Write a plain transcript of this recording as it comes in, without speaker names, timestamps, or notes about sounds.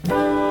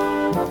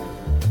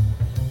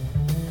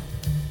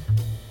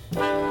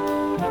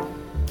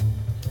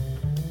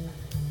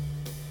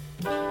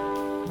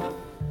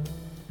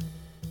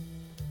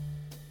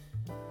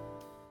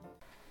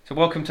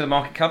welcome to the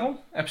Market Cuddle,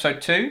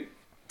 episode 2.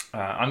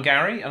 I'm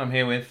Gary and I'm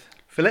here with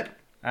Philip.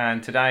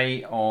 And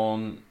today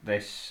on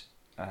this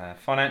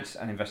finance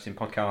and investing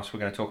podcast, we're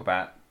going to talk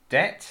about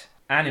debt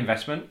and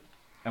investment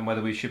and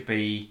whether we should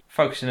be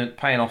focusing on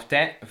paying off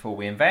debt before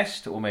we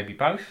invest, or maybe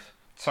both.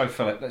 So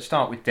Philip, let's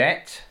start with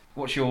debt.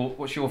 What's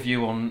your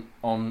view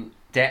on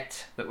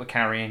debt that we're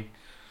carrying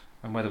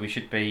and whether we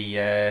should be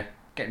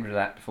getting rid of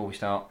that before we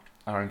start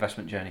our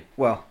investment journey?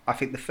 Well, I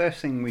think the first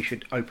thing we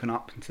should open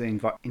up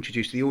and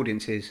introduce to the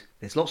audience is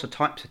there's lots of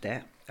types of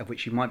debt, of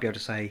which you might be able to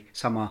say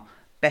some are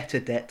better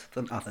debt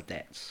than other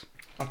debts.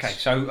 Okay,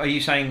 so are you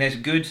saying there's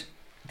good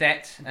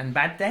debt and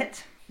bad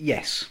debt?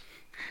 Yes.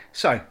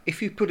 So,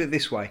 if you put it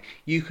this way,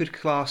 you could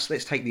class,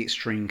 let's take the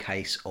extreme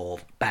case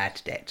of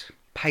bad debt.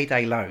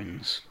 Payday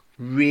loans,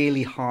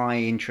 really high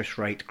interest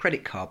rate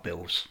credit card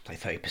bills, say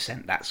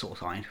 30%, that sort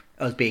of thing,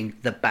 as being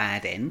the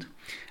bad end.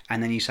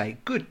 And then you say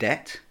good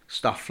debt,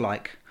 stuff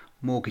like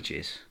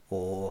mortgages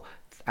or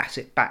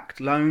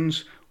asset-backed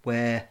loans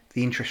where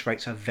the interest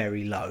rates are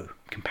very low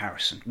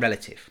comparison,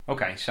 relative.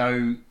 Okay,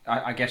 so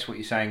I guess what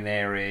you're saying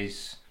there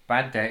is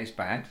bad debt is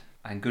bad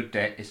and good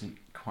debt isn't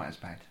quite as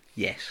bad.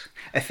 Yes.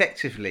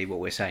 Effectively, what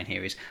we're saying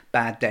here is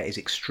bad debt is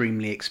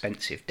extremely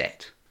expensive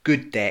debt.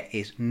 Good debt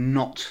is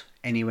not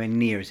anywhere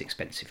near as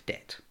expensive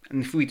debt.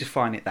 And if we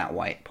define it that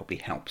way, it probably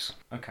helps.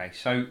 Okay,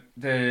 so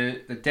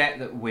the debt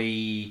that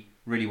we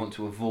really want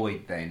to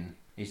avoid then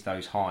is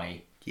those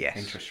high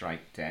interest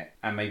rate debt,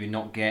 and maybe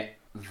not get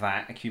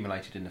that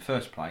accumulated in the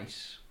first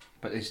place.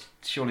 But there's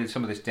surely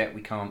some of this debt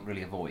we can't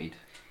really avoid.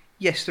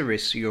 Yes, there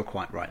is. So you're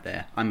quite right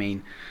there. I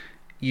mean,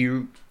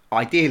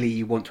 ideally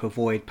you want to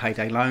avoid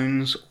payday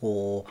loans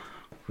or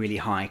really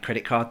high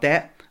credit card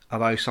debt,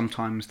 although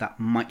sometimes that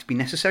might be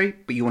necessary,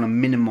 but you want to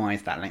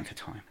minimise that length of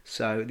time.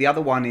 So the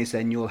other one is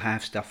then you'll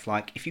have stuff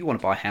like, if you want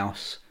to buy a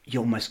house,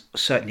 you're almost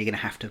certainly going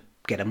to have to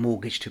get a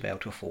mortgage to be able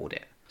to afford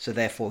it. So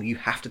therefore you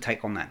have to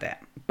take on that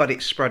debt. But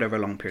it's spread over a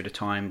long period of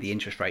time. The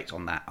interest rates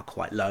on that are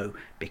quite low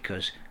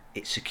because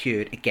it's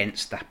secured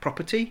against that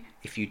property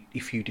if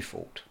you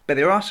default. But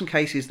there are some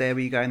cases there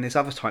where you go, and there's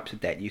other types of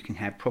debt you can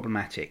have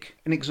problematic.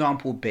 An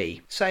example would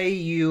be, say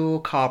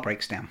your car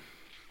breaks down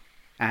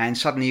and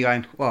suddenly you're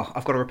going, well,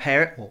 I've got to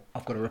repair it or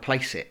I've got to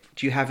replace it.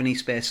 Do you have any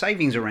spare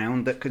savings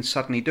around that can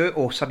suddenly do it,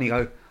 or suddenly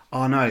go,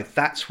 oh no,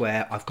 that's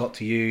where I've got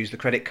to use the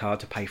credit card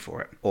to pay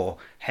for it, or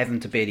heaven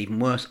to bid, even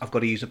worse, I've got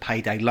to use a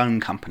payday loan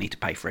company to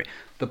pay for it.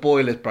 The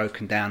boiler's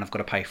broken down, I've got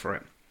to pay for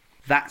it.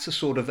 That's a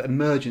sort of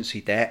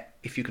emergency debt.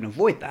 If you can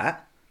avoid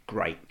that,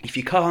 great. If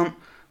you can't,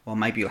 well,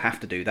 maybe you'll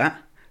have to do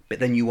that. But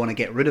then you want to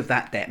get rid of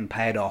that debt and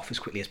pay it off as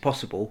quickly as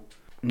possible.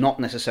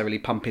 Not necessarily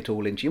pump it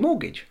all into your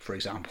mortgage, for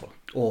example,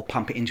 or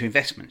pump it into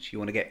investments. You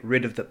want to get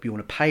rid of you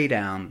want to pay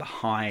down the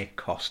high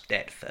cost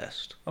debt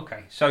first.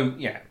 Okay, so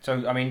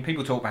I mean,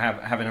 people talk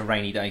about having a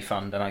rainy day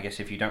fund, and I guess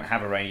if you don't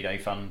have a rainy day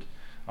fund,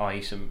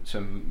 i.e.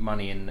 some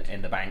money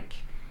in the bank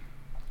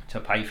to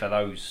pay for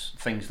those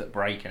things that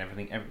break and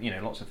everything,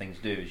 lots of things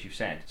do, as you've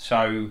said.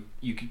 So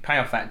you could pay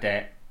off that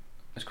debt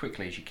as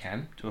quickly as you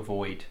can to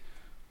avoid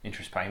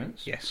interest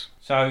payments. Yes.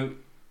 So,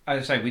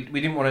 as I say,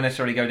 we didn't want to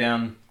necessarily go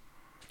down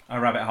a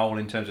rabbit hole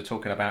in terms of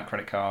talking about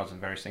credit cards and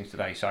various things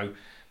today. So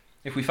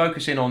if we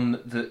focus in on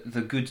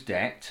the good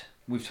debt,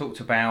 we've talked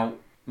about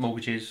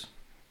mortgages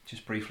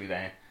just briefly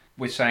there.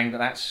 We're saying that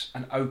that's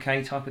an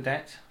okay type of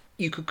debt.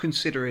 You could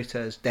consider it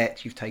as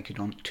debt you've taken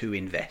on to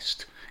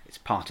invest. It's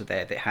part of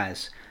there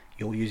that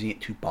you're using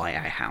it to buy a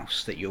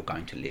house that you're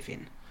going to live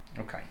in.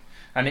 Okay.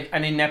 And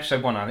in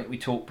episode 1, I think we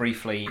talked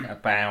briefly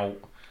about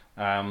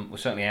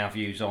certainly our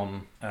views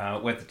on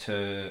whether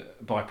to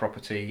buy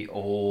property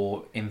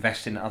or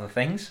invest in other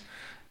things.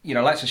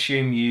 Let's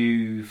assume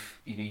you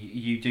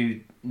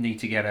do need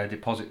to get a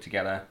deposit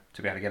together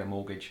to be able to get a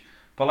mortgage.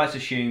 But let's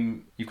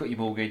assume you've got your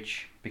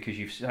mortgage because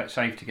you've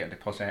saved to get a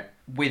deposit.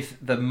 With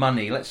the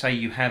money, let's say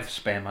you have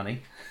spare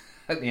money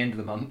at the end of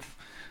the month.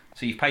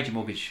 So you've paid your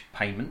mortgage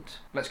payment.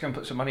 Let's go and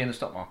put some money in the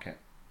stock market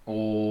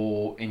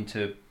or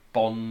into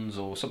bonds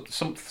or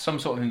some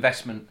sort of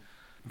investment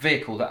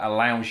vehicle that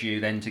allows you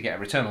then to get a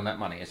return on that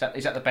money. Is that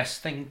the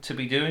best thing to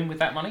be doing with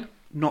that money?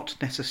 Not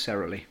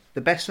necessarily.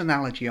 The best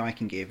analogy I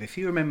can give, if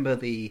you remember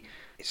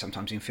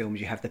sometimes in films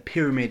you have the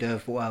pyramid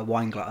of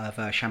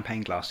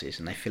champagne glasses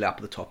and they fill up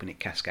at the top and it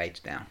cascades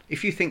down.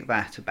 If you think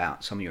that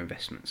about some of your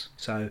investments.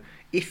 So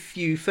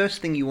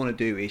first thing you want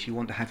to do is you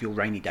want to have your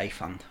rainy day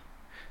fund.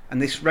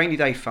 And this rainy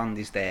day fund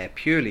is there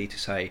purely to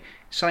say,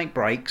 something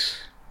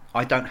breaks,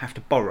 I don't have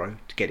to borrow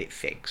to get it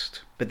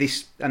fixed. But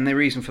the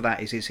reason for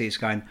that is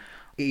going,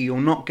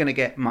 you're not going to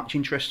get much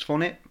interest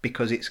on it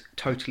because it's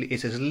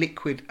as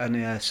liquid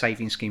a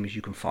saving scheme as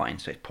you can find.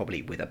 So it's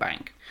probably with a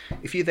bank.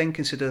 If you then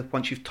consider,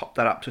 once you've topped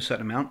that up to a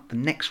certain amount, the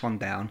next one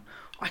down,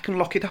 I can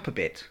lock it up a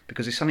bit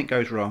because if something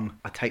goes wrong,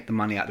 I take the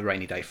money out of the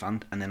rainy day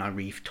fund and then I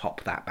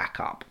re-top that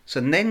back up.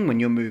 So then when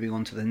you're moving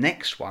on to the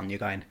next one, you're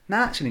going,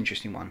 now that's an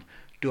interesting one.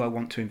 Do I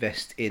want to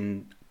invest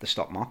in the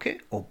stock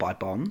market or buy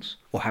bonds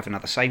or have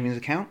another savings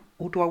account,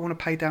 or do I want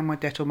to pay down my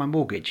debt or my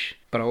mortgage?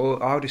 But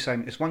I would say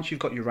is once you've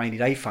got your rainy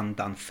day fund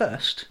done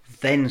first,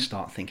 then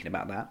start thinking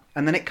about that.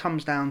 And then it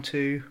comes down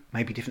to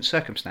maybe different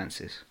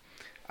circumstances.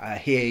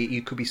 Here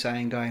you could be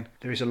saying,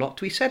 there is a lot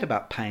to be said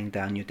about paying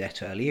down your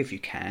debt early if you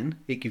can.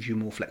 It gives you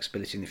more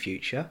flexibility in the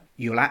future.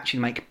 You'll actually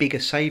make bigger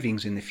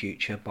savings in the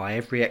future by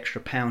every extra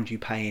pound you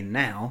pay in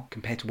now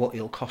compared to what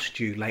it'll cost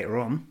you later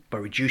on. By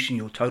reducing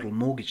your total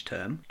mortgage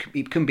term,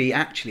 it can be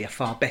actually a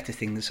far better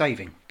thing than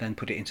saving than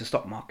put it into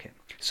stock market.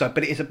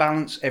 But it is a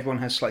balance. Everyone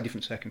has slightly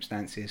different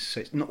circumstances, so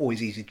it's not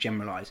always easy to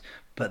generalise.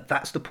 But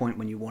that's the point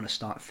when you want to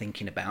start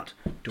thinking about,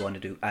 do I want to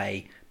do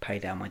A, pay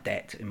down my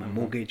debt in my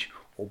mortgage,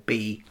 or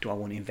B, do I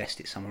want to invest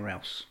it somewhere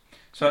else?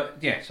 So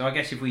I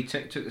guess if we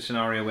took the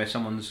scenario where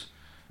someone's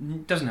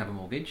doesn't have a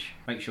mortgage,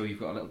 make sure you've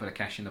got a little bit of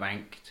cash in the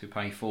bank to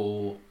pay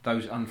for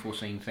those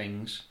unforeseen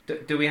things.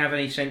 Do we have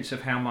any sense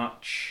of how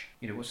much,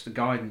 what's the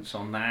guidance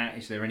on that?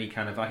 Is there any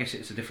kind of, I guess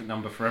it's a different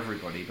number for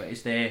everybody, but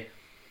is there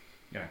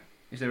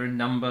a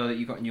number that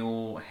you've got in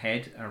your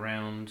head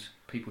around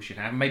people should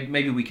have?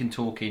 Maybe we can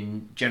talk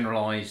in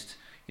generalised,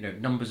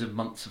 numbers of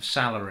months of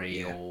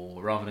salary,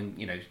 or rather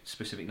than,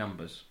 specific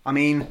numbers. I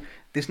mean,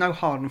 there's no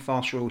hard and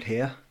fast rule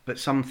here, but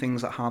some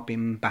things that have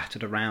been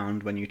battered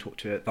around when you talk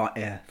to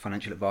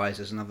financial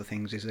advisors and other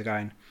things is they're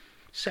going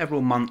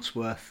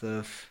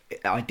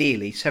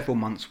ideally several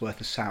months worth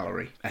of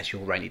salary as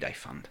your rainy day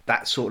fund.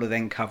 That sort of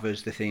then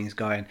covers the things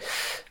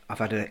I've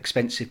had an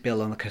expensive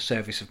bill on the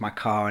service of my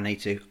car, I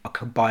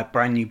could buy a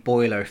brand new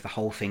boiler if the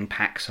whole thing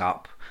packs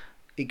up.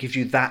 It gives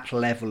you that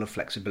level of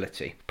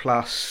flexibility.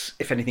 Plus,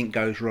 if anything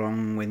goes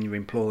wrong when you're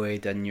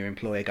employed and your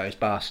employer goes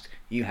bust,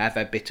 you have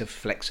a bit of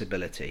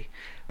flexibility.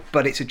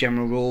 But it's a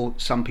general rule.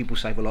 Some people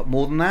save a lot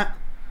more than that.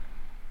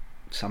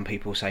 Some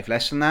people save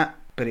less than that.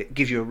 But it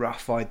gives you a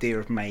rough idea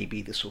of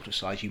maybe the sort of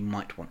size you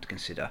might want to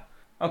consider.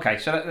 Okay,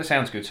 so that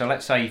sounds good. So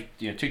let's say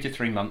 2 to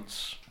 3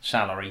 months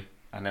salary,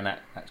 and then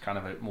that's kind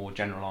of a more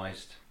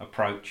generalised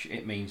approach.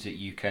 It means that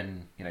you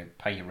can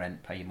pay your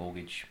rent, pay your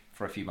mortgage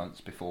for a few months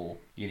before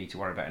you need to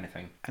worry about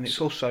anything. And it's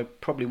also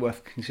probably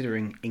worth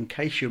considering, in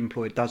case your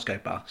employer does go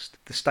bust,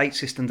 the state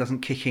system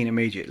doesn't kick in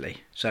immediately.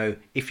 So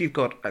if you've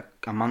got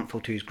a month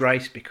or two's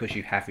grace because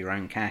you have your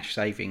own cash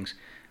savings,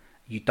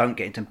 you don't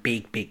get into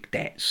big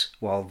debts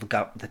while the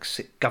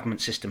government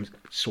systems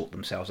sort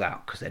themselves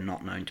out, because they're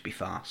not known to be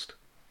fast.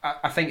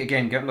 I think,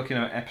 again, looking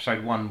at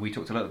episode 1, we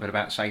talked a little bit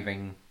about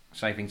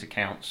savings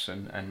accounts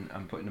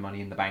and putting the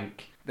money in the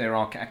bank. There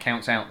are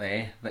accounts out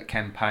there that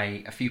can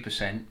pay a few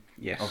percent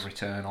of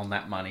return on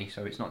that money,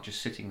 so it's not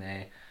just sitting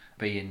there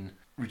being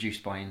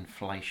reduced by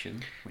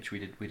inflation, which we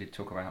did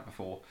talk about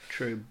before.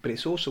 True, but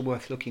it's also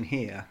worth looking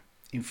here.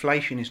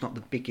 Inflation is not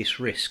the biggest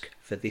risk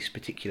for this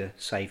particular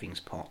savings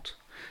pot.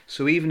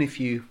 So even if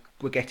you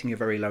were getting a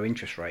very low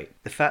interest rate,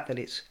 the fact that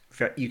it's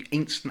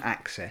instant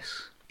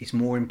access is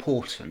more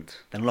important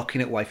than locking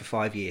it away for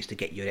 5 years to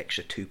get you an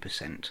extra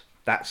 2%.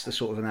 That's the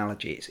sort of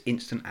analogy. It's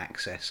instant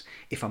access.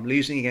 If I'm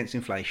losing against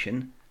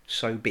inflation,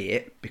 so be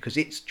it, because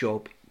its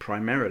job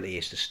primarily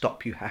is to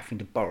stop you having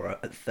to borrow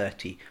at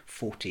 30,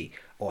 40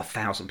 or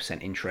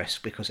 1,000%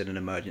 interest because of an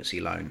emergency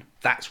loan.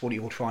 That's what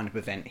you're trying to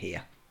prevent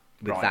here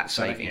with that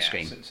savings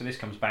scheme. So this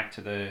comes back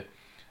to the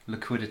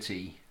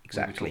liquidity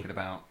we were talking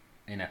about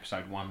in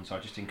episode 1. So I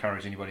just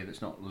encourage anybody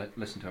that's not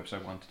listened to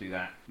episode 1 to do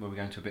that, where we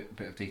go into a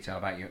bit of detail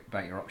about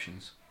your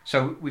options.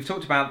 So we've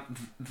talked about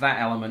that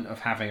element of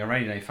having a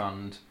rainy day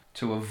fund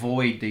to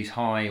avoid these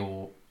high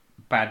or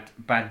bad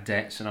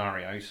debt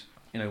scenarios.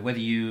 Whether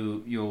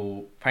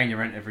you're paying your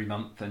rent every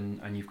month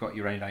and you've got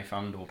your rainy day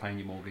fund, or paying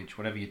your mortgage,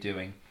 whatever you're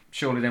doing,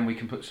 surely then we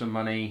can put some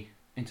money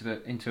into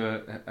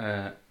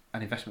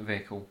an investment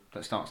vehicle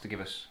that starts to give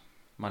us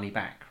money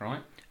back,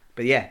 right?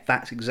 But yeah,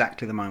 that's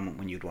exactly the moment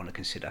when you'd want to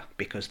consider,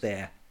 because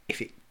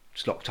if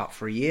it's locked up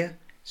for a year,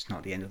 it's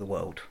not the end of the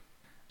world.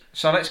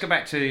 So let's go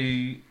back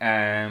to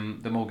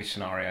the mortgage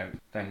scenario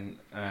then,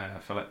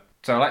 Philip.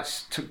 So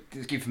let's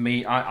give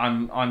me.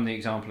 I'm the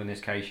example in this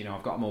case.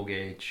 I've got a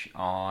mortgage.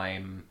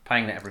 I'm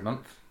paying that every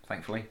month.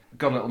 Thankfully,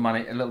 got a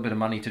little bit of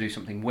money to do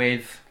something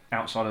with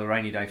outside of the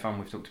rainy day fund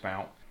we've talked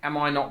about. Am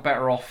I not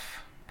better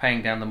off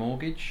paying down the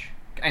mortgage?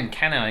 And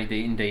can I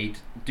indeed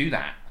do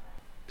that?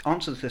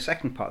 Answer to the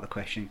second part of the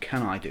question: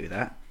 can I do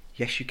that?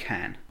 Yes, you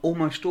can.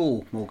 Almost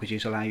all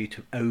mortgages allow you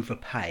to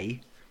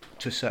overpay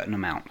to a certain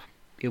amount.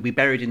 It'll be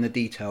buried in the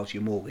details of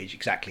your mortgage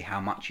exactly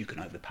how much you can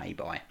overpay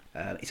by.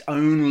 It's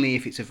only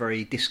if it's a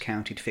very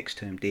discounted fixed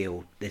term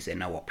deal there's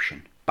no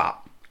option. But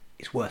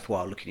it's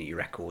worthwhile looking at your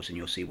records and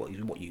you'll see what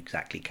you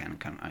exactly can and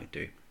can't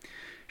do.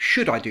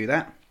 Should I do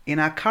that? In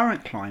our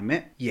current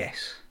climate,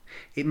 yes.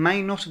 It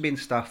may not have been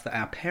stuff that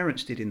our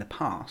parents did in the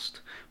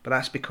past, but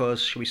that's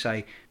because, shall we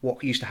say,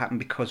 what used to happen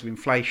because of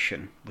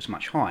inflation was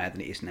much higher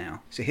than it is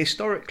now. So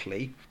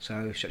historically,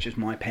 such as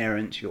my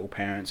parents, your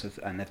parents,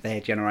 and their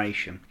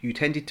generation, you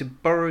tended to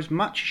borrow as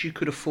much as you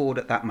could afford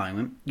at that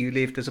moment. You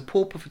lived as a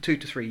pauper for 2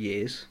 to 3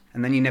 years,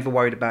 and then you never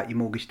worried about your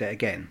mortgage debt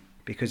again,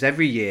 because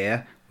every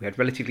year we had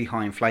relatively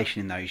high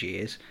inflation in those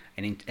years,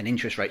 and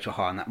interest rates were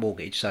high on that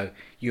mortgage, so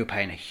you were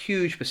paying a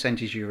huge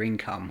percentage of your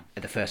income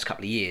at the first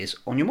couple of years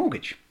on your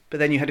mortgage.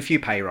 But then you had a few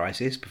pay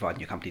rises, providing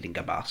your company didn't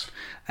go bust,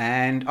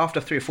 and after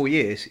 3 or 4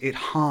 years, it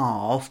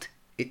halved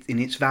in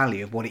its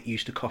value of what it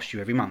used to cost you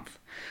every month.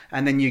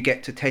 And then you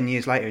get to 10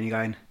 years later and you're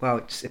going, well,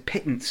 it's a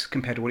pittance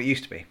compared to what it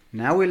used to be.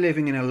 Now we're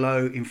living in a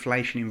low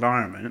inflation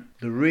environment.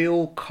 The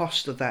real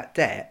cost of that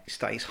debt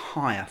stays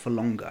higher for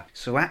longer.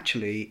 So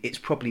actually, it's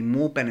probably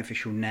more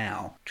beneficial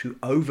now to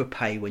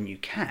overpay when you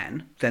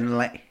can than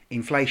let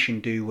inflation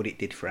do what it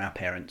did for our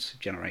parents'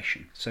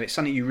 generation. So it's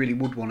something you really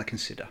would want to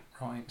consider.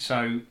 Right.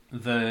 So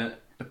the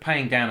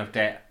paying down of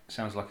debt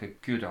sounds like a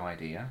good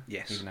idea.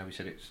 Yes. Even though we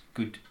said it's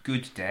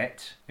good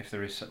debt, if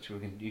there is such, we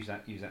can use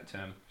that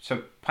term.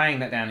 So paying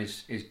that down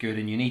is good,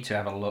 and you need to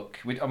have a look.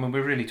 I mean,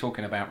 we're really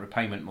talking about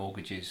repayment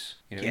mortgages.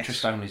 Yes.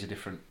 Interest only is a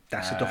different.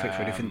 That's a topic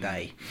for a different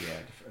day.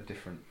 Yeah, a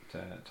different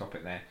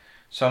topic there.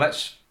 So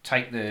let's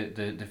take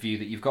the view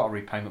that you've got a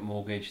repayment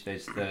mortgage.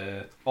 There's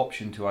the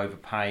option to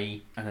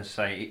overpay, and as I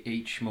say,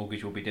 each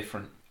mortgage will be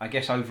different. I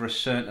guess over a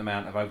certain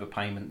amount of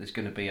overpayment, there's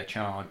going to be a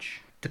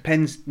charge.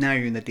 Depends now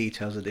you're in the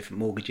details of different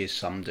mortgages.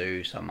 Some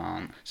do, some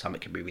aren't. Some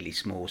it can be really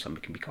small, some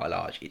it can be quite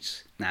large.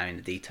 It's now in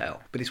the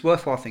detail. But it's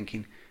worthwhile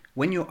thinking,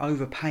 when you're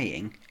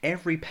overpaying,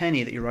 every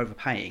penny that you're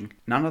overpaying,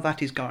 none of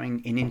that is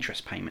going in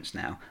interest payments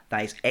now.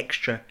 That is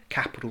extra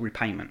capital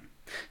repayment.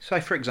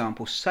 So for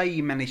example, say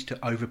you manage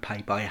to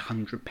overpay by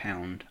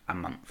 £100 a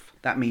month.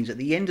 That means at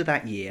the end of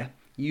that year,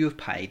 you have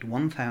paid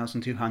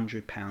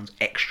 £1,200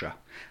 extra.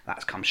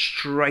 That's come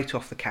straight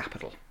off the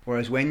capital.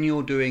 Whereas when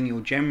you're doing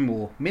your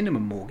general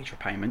minimum mortgage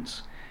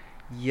repayments,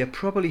 you're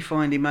probably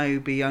finding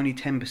maybe only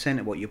 10%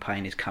 of what you're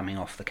paying is coming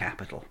off the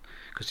capital.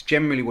 Because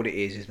generally what it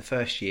is the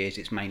first years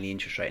it's mainly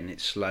interest rate and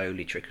it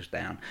slowly trickles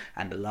down,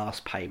 and the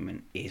last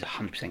payment is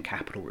 100%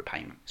 capital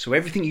repayment. So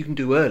everything you can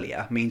do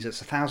earlier means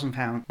it's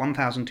 £1,000,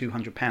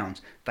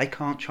 £1,200 they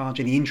can't charge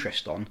any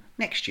interest on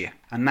next year.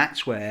 And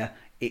that's where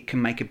it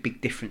can make a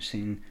big difference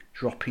in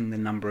dropping the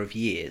number of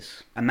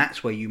years. And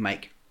that's where you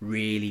make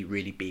really,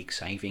 really big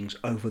savings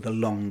over the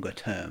longer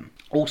term.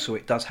 Also,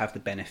 it does have the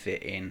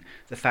benefit in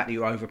the fact that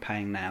you're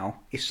overpaying now.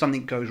 If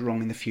something goes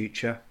wrong in the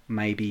future,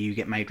 maybe you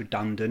get made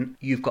redundant,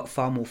 you've got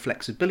far more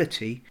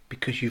flexibility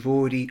because you've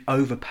already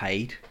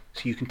overpaid,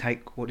 so you can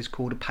take what is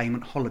called a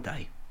payment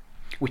holiday,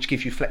 which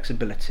gives you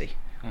flexibility,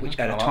 which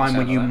at a time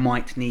when you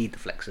might need the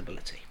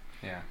flexibility.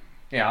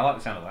 Yeah, I like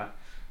the sound of that.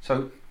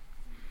 So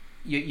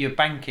you're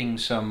banking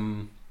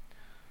some,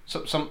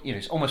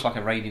 it's almost like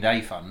a rainy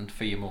day fund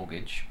for your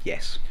mortgage.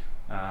 Yes.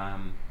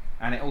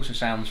 And it also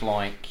sounds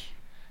like,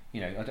 I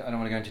don't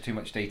want to go into too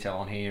much detail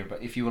on here,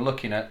 but if you were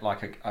looking at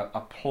like a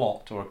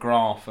plot or a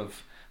graph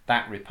of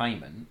that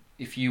repayment,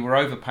 if you were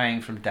overpaying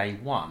from day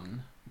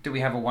one, do we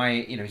have a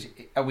way,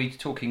 are we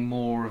talking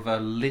more of a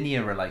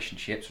linear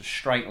relationship, so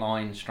straight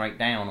line, straight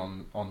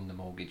down on the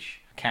mortgage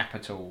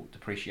capital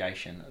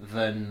depreciation,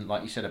 than,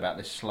 like you said, about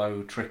this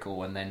slow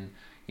trickle, and then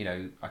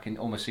I can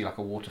almost see like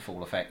a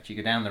waterfall effect. You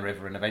go down the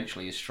river and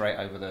eventually you're straight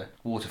over the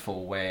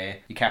waterfall where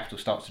your capital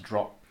starts to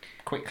drop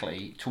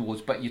quickly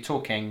towards, but you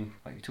talk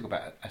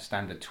about a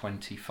standard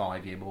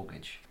 25-year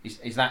mortgage.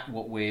 Is that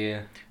what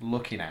we're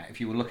looking at? If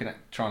you were looking at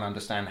trying to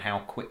understand how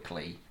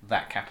quickly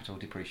that capital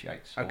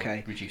depreciates or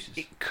reduces?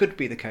 It could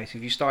be the case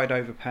if you started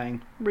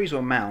overpaying a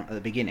reasonable amount at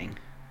the beginning.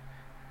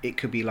 It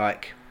could be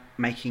like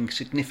making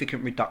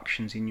significant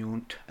reductions in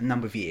your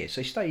number of years.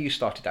 So say you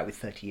started out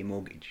with a 30-year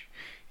mortgage.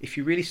 If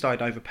you really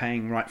started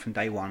overpaying right from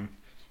day one,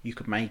 you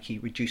could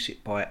reduce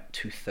it by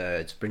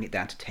 2/3, bring it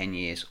down to 10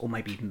 years, or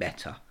maybe even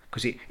better.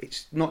 Because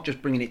it's not just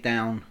bringing it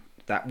down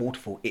that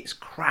waterfall, it's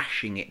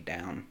crashing it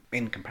down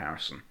in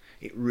comparison.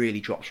 It really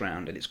drops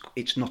around, and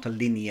it's not a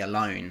linear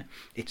loan.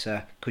 It's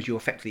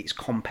because it's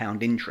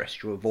compound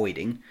interest you're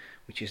avoiding,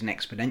 which is an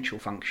exponential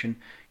function.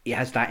 It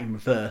has that in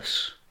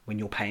reverse when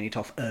you're paying it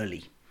off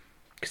early,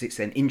 because it's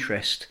an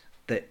interest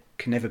that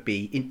can never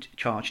be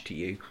charged to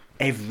you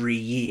every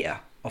year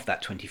of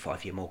that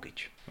 25-year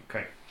mortgage.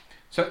 Okay.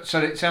 So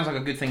it sounds like a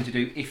good thing to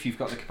do if you've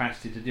got the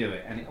capacity to do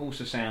it, and it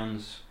also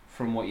sounds,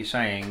 from what you're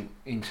saying,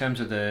 in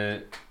terms of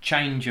the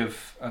change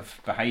of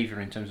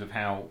behaviour in terms of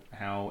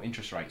how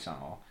interest rates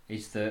are,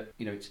 is that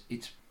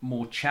it's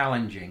more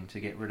challenging to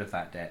get rid of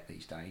that debt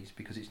these days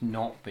because it's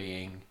not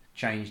being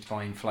changed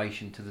by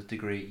inflation to the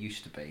degree it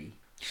used to be.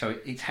 So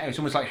it's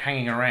almost like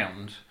hanging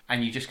around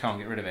and you just can't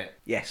get rid of it.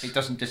 Yes. It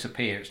doesn't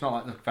disappear. It's not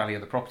like the value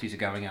of the properties are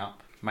going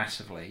up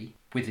massively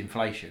with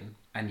inflation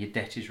and your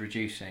debt is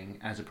reducing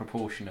as a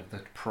proportion of the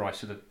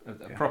price of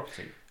the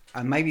property.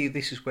 And maybe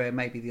this is where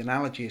maybe the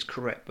analogy is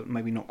correct, but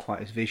maybe not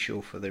quite as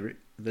visual for the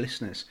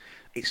listeners.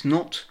 It's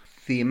not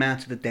the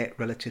amount of the debt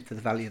relative to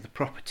the value of the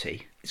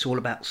property. It's all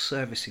about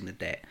servicing the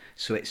debt.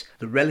 So it's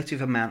the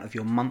relative amount of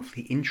your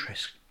monthly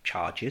interest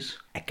charges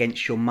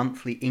against your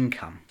monthly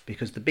income,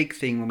 because the big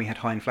thing when we had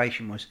high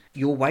inflation was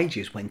your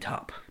wages went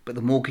up but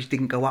the mortgage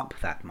didn't go up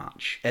that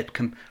much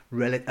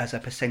as a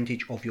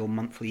percentage of your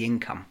monthly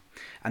income.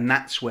 And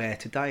that's where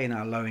today in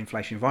our low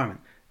inflation environment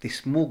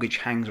this mortgage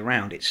hangs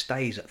around, it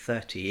stays at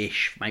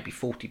 30-ish, maybe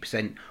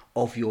 40%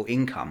 of your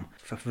income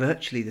for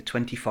virtually the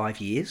 25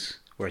 years,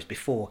 whereas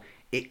before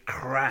it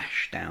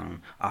crashed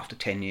down after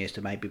 10 years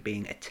to maybe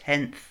being a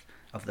tenth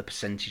of the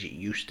percentage it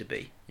used to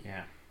be.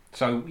 Yeah.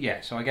 So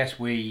I guess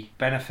we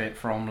benefit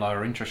from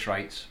lower interest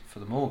rates for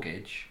the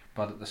mortgage,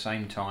 but at the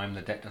same time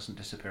the debt doesn't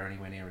disappear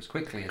anywhere near as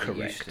quickly as it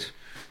used to.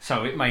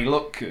 So it may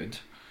look good.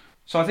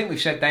 So I think we've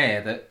said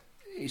there that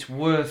it's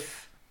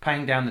worth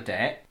paying down the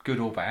debt, good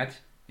or bad.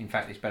 In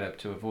fact, it's better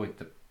to avoid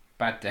the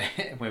bad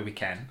debt where we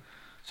can.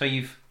 So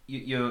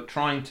you're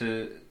trying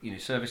to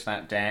service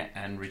that debt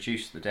and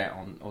reduce the debt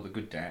on, or the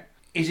good debt.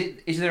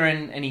 Is there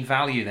any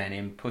value then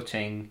in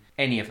putting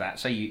any of that?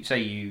 Say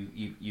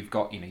you've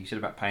got you said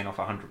about paying off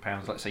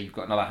 £100. Let's say you've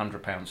got another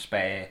 £100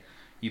 spare.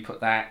 You put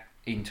that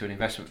into an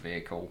investment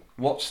vehicle.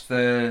 What's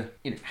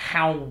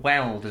how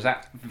well does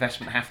that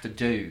investment have to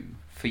do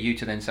for you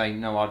to then say,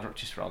 no, I'd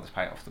just rather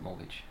pay it off the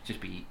mortgage?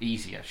 Just be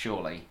easier,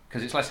 surely,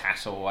 because it's less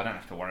hassle. I don't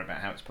have to worry about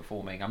how it's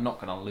performing. I'm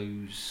not going to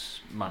lose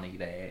money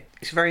there.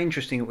 It's very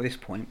interesting at this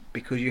point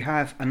because you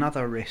have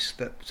another risk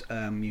that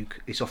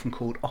is often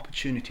called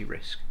opportunity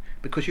risk.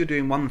 Because you're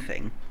doing one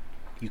thing,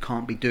 you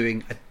can't be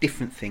doing a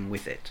different thing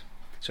with it.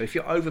 So if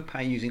you're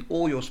overpaying, using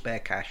all your spare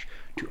cash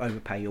to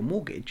overpay your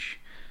mortgage,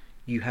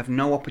 you have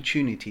no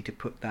opportunity to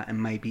put that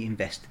and maybe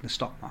invest in the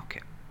stock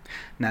market.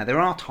 Now, there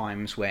are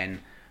times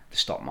when the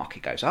stock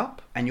market goes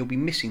up and you'll be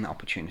missing that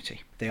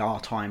opportunity. There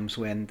are times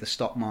when the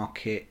stock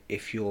market,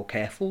 if you're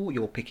careful,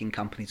 you're picking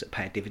companies that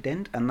pay a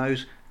dividend, and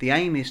the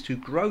aim is to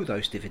grow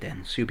those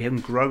dividends. So you'll be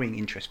having growing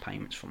interest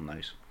payments from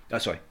those.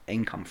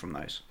 Income from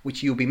those,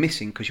 which you'll be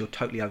missing because you're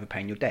totally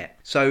overpaying your debt.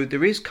 So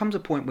comes a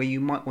point where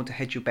you might want to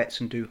hedge your bets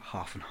and do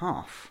half and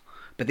half.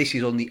 But this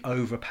is on the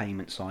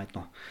overpayment side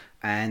now.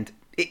 And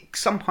it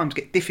sometimes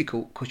gets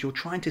difficult because you're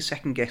trying to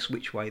second guess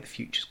which way the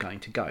future's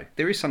going to go.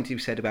 There is something to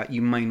be said about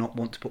you may not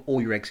want to put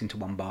all your eggs into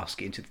one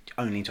basket,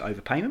 only into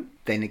overpayment.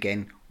 Then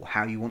again,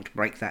 how you want to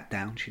break that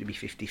down. Should it be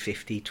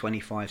 50-50,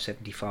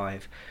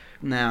 25-75?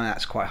 Now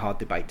that's quite a hard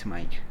debate to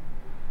make,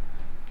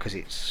 because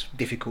it's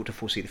difficult to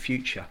foresee the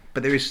future.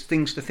 But there is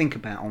things to think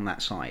about on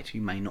that side.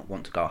 You may not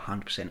want to go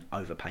 100%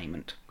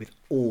 overpayment with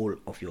all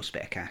of your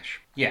spare cash.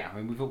 Yeah, I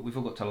mean, we've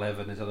all got to live,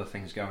 and there's other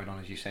things going on,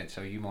 as you said,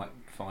 so you might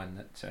find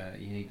that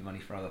you need the money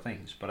for other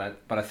things. But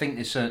I think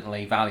there's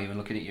certainly value in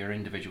looking at your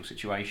individual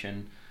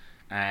situation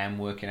and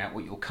working out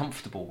what you're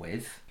comfortable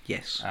with.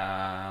 Yes.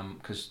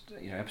 Because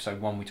episode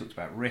 1 we talked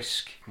about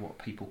risk, what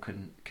people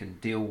can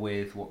deal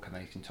with, what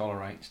they can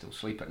tolerate, still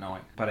sleep at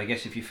night. But I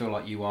guess if you feel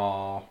like you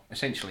are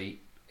essentially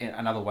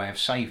another way of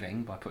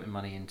saving by putting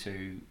money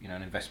into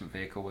an investment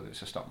vehicle, whether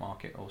it's a stock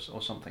market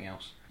or something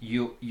else,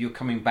 you're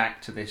coming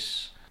back to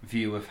this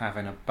view of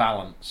having a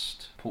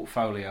balanced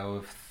portfolio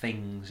of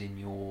things in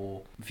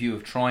your view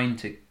of trying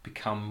to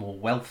become more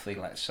wealthy,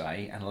 let's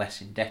say, and less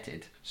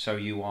indebted. So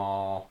you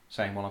are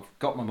saying, well, I've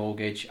got my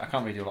mortgage, I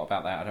can't really do a lot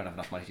about that, I don't have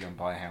enough money to go and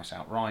buy a house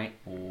outright,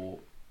 or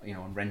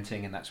I'm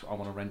renting and that's what I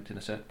want to rent in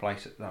a certain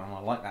place and I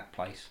like that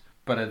place.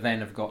 But I then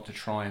have got to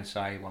try and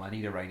say, well, I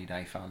need a rainy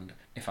day fund.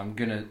 If I'm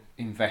going to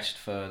invest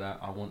further,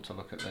 I want to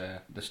look at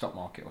the stock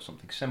market or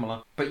something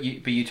similar. But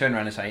you turn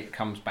around and say it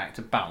comes back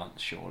to balance,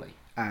 surely.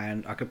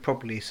 And I could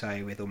probably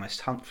say with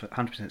almost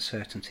 100%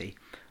 certainty,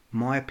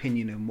 my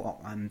opinion on what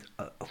I'm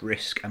of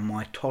risk and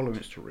my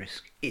tolerance to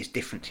risk is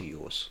different to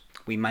yours.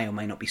 We may or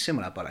may not be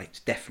similar, but it's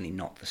definitely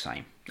not the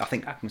same. I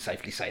think I can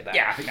safely say that.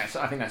 Yeah, I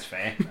think that's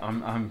fair.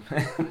 I'm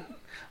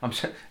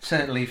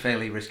certainly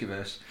fairly risk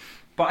averse.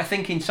 But I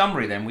think in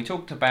summary then, we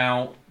talked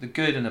about the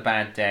good and the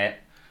bad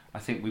debt. I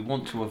think we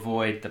want to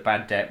avoid the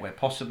bad debt where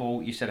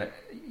possible. You said it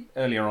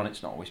earlier on,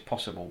 it's not always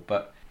possible,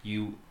 but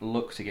you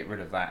look to get rid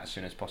of that as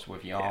soon as possible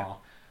if you are.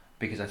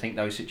 Because I think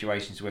those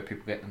situations where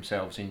people get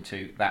themselves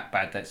into that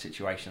bad debt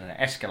situation and it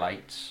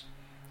escalates,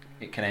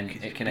 it can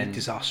end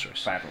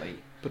disastrous, badly.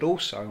 But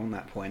also on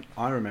that point,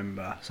 I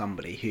remember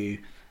somebody who,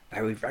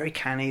 they were very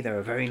canny, they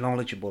were very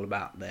knowledgeable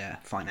about their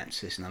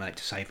finances, and they like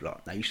to save a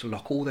lot. They used to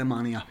lock all their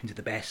money up into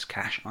the best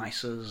cash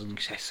ISAs and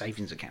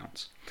savings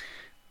accounts.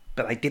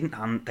 But they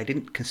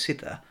didn't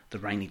consider the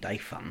rainy day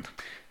fund.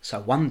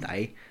 So one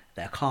day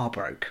their car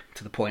broke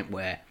to the point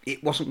where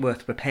it wasn't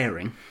worth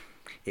repairing.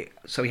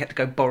 So he had to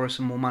go borrow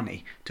some more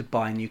money to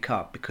buy a new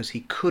car because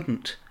he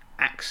couldn't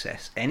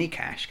access any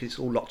cash because it's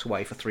all locked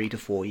away for 3 to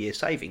 4 year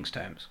savings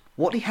terms.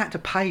 What he had to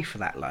pay for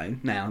that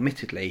loan, now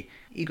admittedly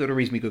he got a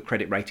reasonably good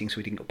credit rating so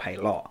he didn't pay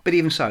a lot, but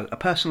even so, a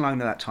personal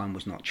loan at that time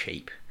was not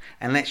cheap,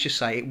 and let's just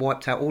say it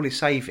wiped out all his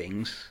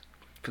savings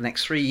for the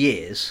next 3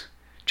 years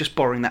just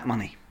borrowing that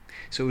money.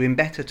 So it would have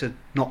been better to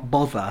not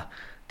bother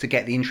to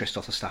get the interest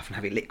off the stuff and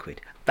have it liquid.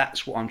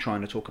 That's what I'm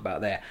trying to talk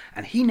about there.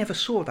 And he never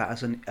saw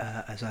that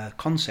as a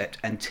concept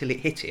until it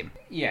hit him.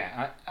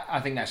 Yeah, I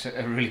think that's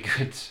a really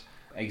good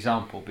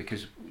example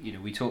because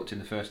we talked in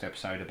the first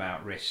episode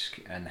about risk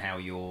and how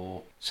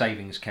your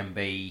savings can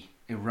be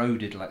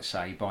eroded, let's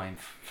say, by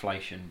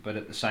inflation, but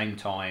at the same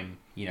time,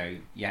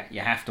 you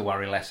have to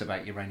worry less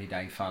about your rainy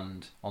day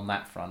fund on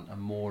that front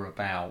and more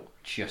about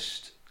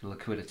just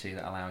liquidity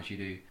that allows you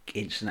to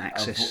instant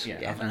access,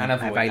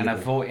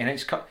 avoid,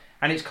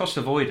 and it's cost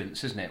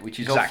avoidance, isn't it? Which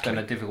is Exactly.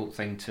 often a difficult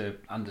thing to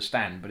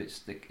understand, but it's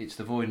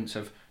the avoidance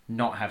of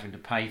not having to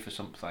pay for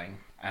something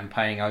and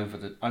paying over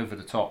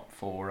the top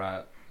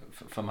for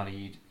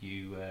money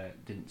you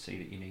didn't see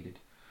that you needed.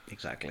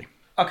 Exactly.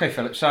 Okay,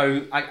 Philip.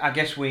 So I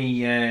guess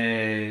we,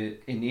 in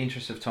the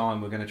interest of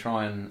time, we're going to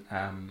try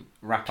and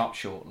wrap up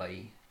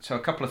shortly. So a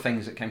couple of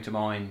things that came to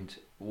mind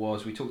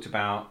was we talked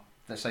about,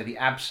 let's say, the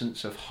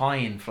absence of high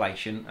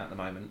inflation at the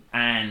moment,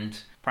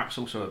 and perhaps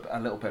also a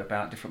little bit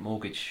about different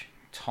mortgage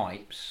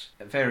types.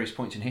 At various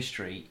points in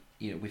history,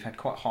 we've had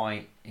quite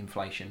high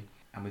inflation,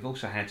 and we've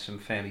also had some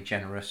fairly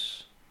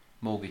generous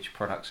mortgage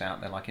products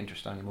out there, like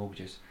interest-only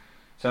mortgages.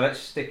 So let's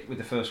stick with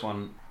the first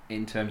one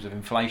in terms of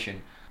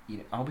inflation.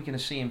 Are we going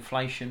to see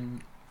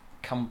inflation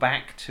come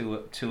back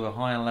to a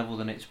higher level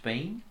than it's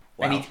been?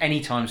 Well,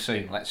 anytime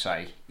soon, let's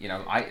say.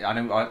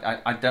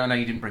 I don't know.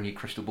 You didn't bring your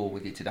crystal ball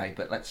with you today,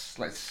 but let's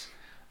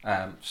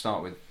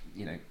start with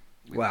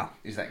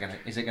is it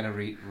going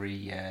to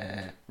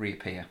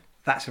reappear?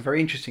 That's a very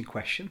interesting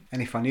question,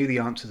 and if I knew the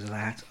answer to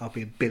that, I'd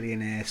be a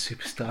billionaire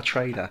superstar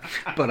trader.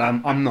 But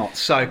I'm not.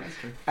 So,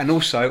 and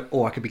also,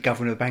 I could be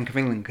governor of the Bank of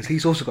England, because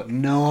he's also got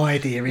no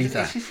idea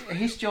either.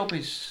 His job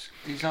is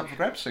up for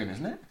grabs soon,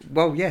 isn't it?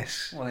 Well,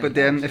 yes. But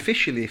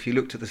officially, if you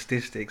looked at the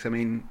statistics, I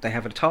mean, they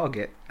have a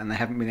target, and they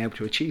haven't been able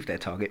to achieve their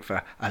target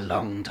for a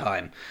long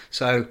time.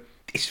 So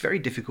it's very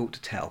difficult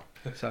to tell.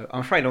 So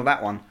I'm afraid on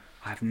that one,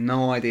 I have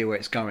no idea where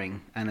it's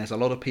going, and there's a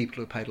lot of people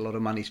who have paid a lot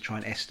of money to try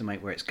and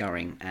estimate where it's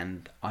going,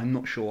 and I'm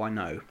not sure I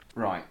know.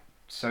 Right.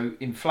 So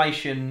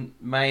inflation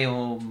may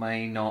or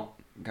may not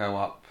go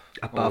up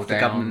above the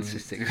government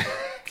statistics,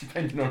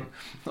 depending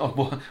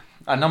on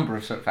a number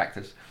of sort of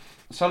factors.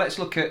 So let's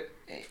look at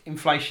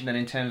inflation then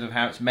in terms of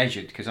how it's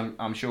measured, because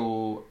I'm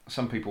sure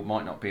some people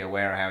might not be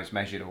aware of how it's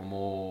measured, or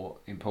more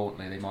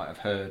importantly, they might have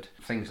heard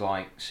things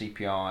like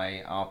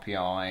CPI,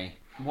 RPI.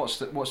 What's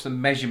the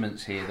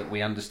measurements here that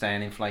we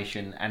understand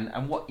inflation,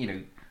 and what,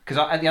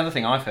 because the other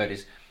thing I've heard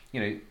is,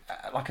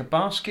 like a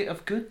basket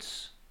of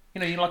goods.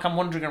 Like I'm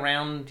wandering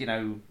around,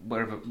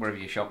 wherever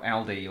you shop,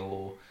 Aldi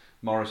or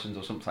Morrison's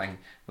or something,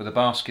 with a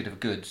basket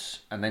of goods,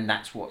 and then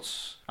that's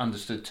what's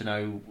understood to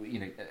know,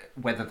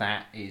 whether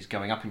that is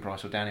going up in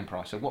price or down in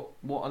price. So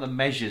what are the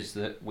measures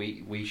that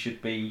we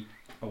should be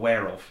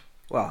aware of?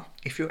 Well,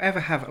 if you ever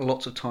have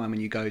lots of time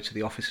and you go to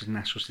the Office of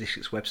National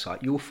Statistics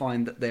website, you'll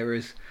find that there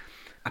is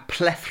a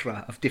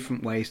plethora of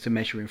different ways to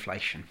measure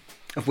inflation,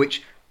 of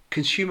which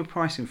consumer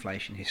price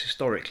inflation is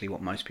historically what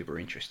most people are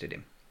interested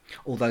in.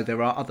 Although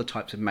there are other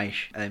types of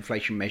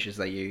inflation measures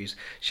they use,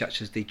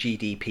 such as the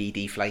GDP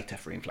deflator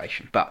for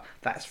inflation. But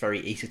that's very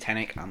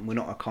esoteric, and we're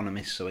not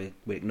economists, so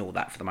we ignore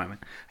that for the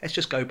moment. Let's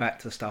just go back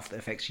to the stuff that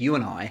affects you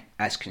and I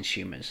as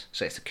consumers.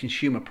 So it's the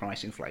consumer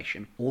price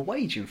inflation or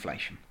wage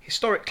inflation.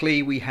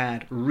 Historically, we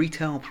had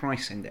retail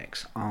price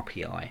index,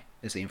 RPI,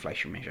 as the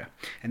inflation measure.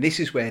 And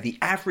this is where the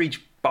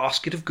average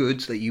basket of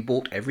goods that you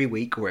bought every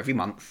week or every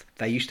month,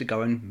 they used to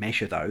go and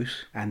measure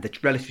those, and the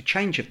relative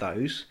change of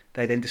those,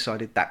 they then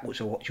decided that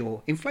was what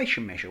your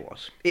inflation measure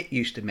was. It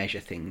used to measure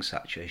things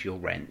such as your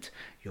rent,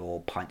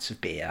 your pints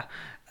of beer,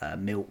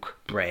 milk,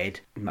 bread,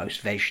 most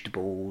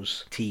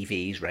vegetables,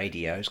 TVs,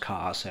 radios,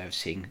 car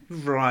servicing, a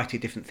variety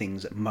of different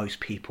things that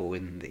most people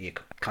in the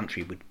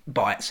country would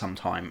buy at some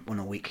time on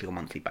a weekly or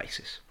monthly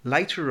basis.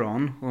 Later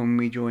on, when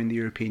we joined the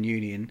European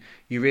Union,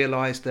 you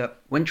realise that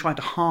when trying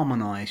to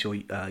harmonise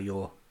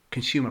your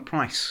consumer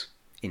price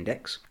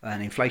index,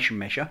 an inflation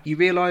measure, you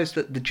realise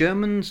that the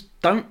Germans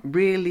don't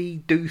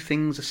really do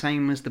things the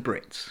same as the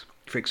Brits.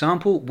 For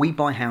example, we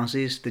buy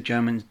houses, the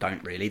Germans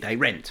don't really, they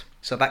rent.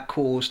 So that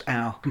caused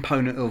our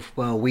component of,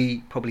 we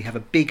probably have a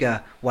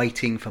bigger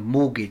weighting for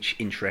mortgage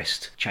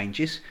interest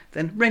changes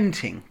than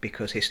renting,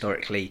 because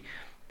historically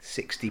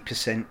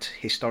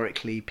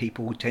 60%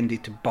 people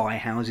tended to buy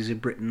houses in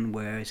Britain,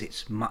 whereas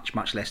it's much,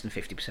 much less than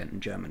 50% in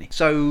Germany.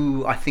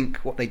 So I think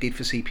what they did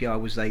for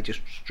CPI was they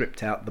just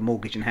stripped out the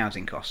mortgage and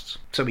housing costs,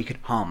 so we could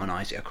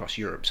harmonise it across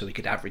Europe, so we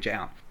could average it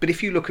out. But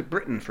if you look at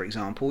Britain, for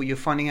example, you're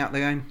finding out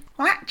they're going,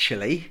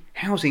 actually,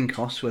 housing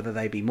costs, whether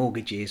they be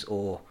mortgages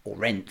or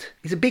rent,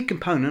 is a big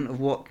component of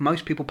what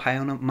most people pay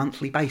on a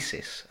monthly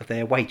basis of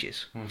their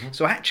wages. Mm-hmm.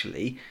 So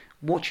actually,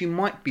 what you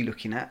might be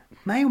looking at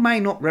may or may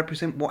not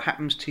represent what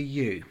happens to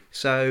you.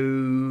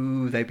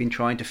 So they've been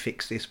trying to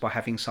fix this by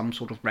having some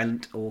sort of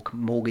rent or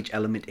mortgage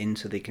element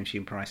into the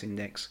consumer price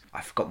index.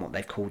 I've forgotten what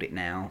they've called it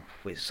now,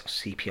 with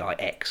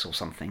CPIX or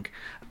something.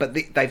 But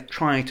they've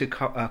tried to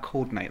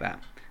coordinate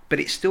that. But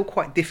it's still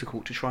quite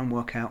difficult to try and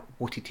work out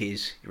what it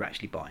is you're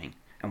actually buying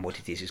and what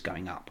it is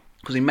going up.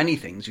 Because in many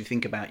things, you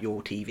think about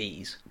your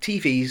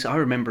TVs, I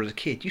remember as a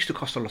kid, used to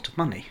cost a lot of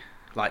money.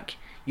 Like,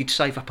 you'd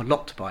save up a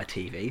lot to buy a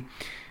TV.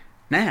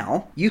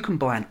 Now, you can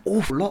buy an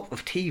awful lot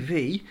of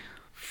TV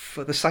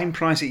for the same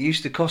price it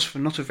used to cost for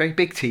not a very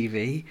big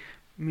TV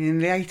in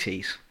the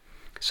 80s.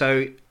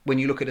 So when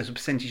you look at it as a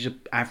percentage of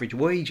average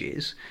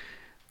wages,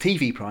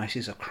 TV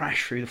prices are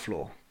crashed through the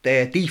floor.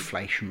 They're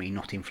deflationary,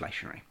 not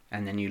inflationary.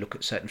 And then you look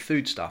at certain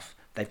food stuff,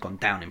 they've gone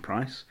down in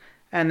price.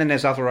 And then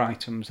there's other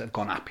items that have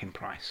gone up in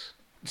price.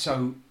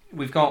 So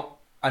we've got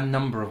a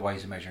number of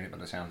ways of measuring it by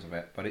the sounds of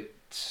it, but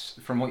it's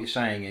from what you're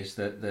saying is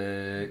that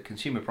the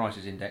Consumer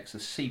Prices Index, the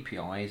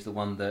CPI, is the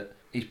one that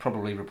is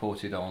probably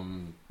reported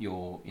on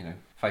your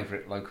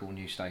favourite local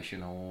news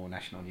station or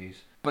national news.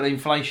 But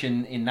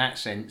inflation, in that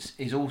sense,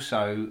 is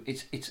also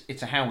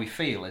it's a how we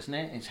feel, isn't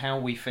it? It's how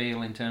we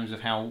feel in terms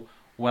of how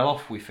well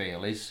off we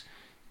feel. Is,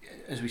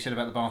 as we said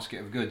about the basket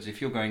of goods,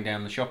 if you're going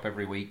down the shop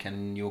every week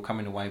and you're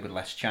coming away with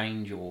less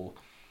change, or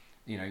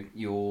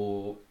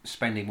you're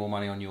spending more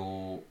money on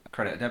your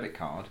credit or debit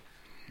card,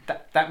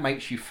 that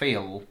makes you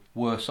feel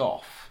worse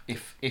off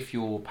if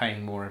you're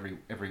paying more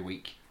every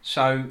week.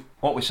 So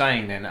what we're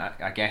saying then,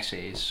 I guess,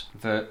 is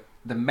that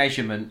the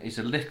measurement is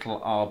a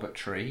little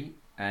arbitrary,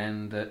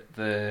 and that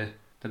the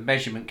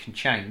measurement can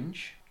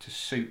change to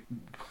suit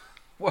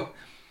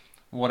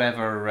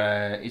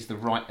whatever is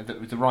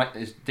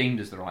deemed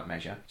as the right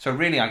measure. So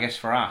really, I guess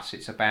for us,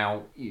 it's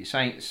about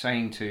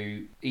saying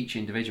to each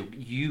individual,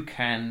 you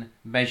can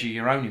measure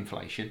your own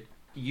inflation.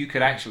 You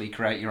could actually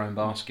create your own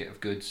basket of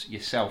goods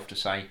yourself to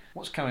say,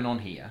 what's going on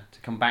here?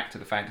 To come back to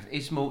the fact that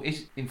is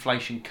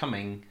inflation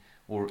coming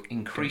or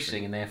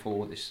increasing, and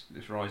therefore this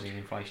rising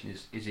inflation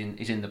is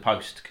in the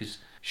post? Because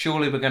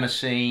surely we're going to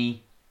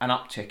see an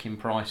uptick in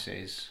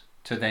prices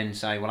to then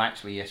say, well,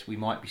 actually, yes, we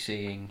might be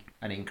seeing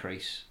an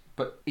increase.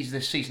 But is there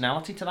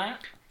seasonality to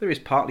that? There is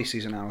partly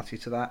seasonality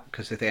to that,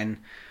 because then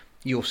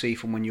you'll see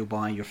from when you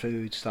buy your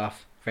food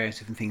stuff, various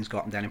different things go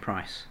up and down in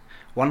price.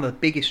 One of the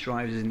biggest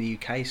drivers in the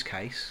UK's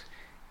case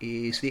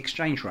is the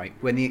exchange rate.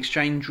 When the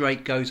exchange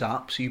rate goes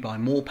up, so you buy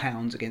more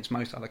pounds against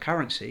most other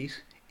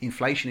currencies,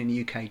 inflation in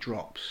the UK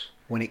drops.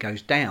 When it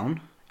goes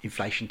down,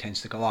 inflation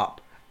tends to go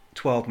up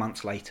 12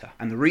 months later.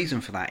 And the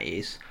reason for that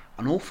is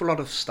an awful lot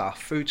of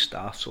stuff,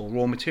 foodstuffs or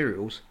raw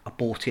materials, are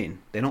bought in.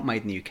 They're not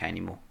made in the UK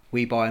anymore.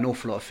 We buy an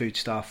awful lot of food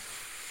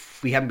stuff.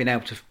 We haven't been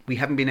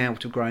able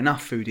to grow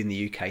enough food in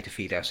the UK to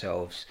feed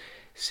ourselves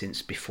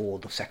since before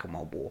the Second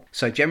World War.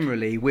 So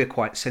generally, we're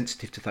quite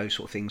sensitive to those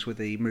sort of things with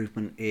the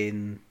movement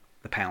in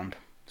the pound's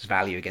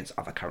value against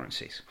other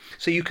currencies.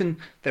 So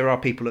there are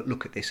people that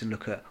look at this and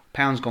look at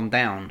pound's gone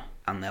down,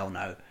 and they'll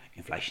know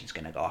inflation's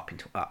going to go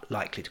up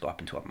likely to go up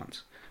in 12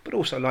 months. But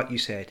also, like you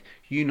said,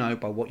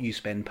 by what you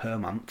spend per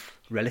month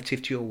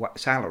relative to your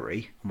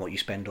salary and what you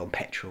spend on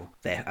petrol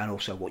there, and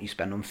also what you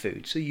spend on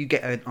food. So you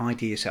get an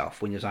idea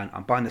yourself when you're saying,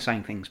 I'm buying the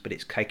same things, but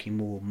it's taking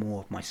more and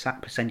more of my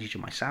percentage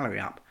of my salary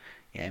up.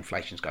 Yeah,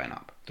 inflation's going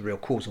up. The real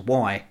cause of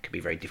why could be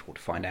very difficult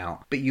to find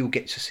out, but you'll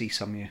get to see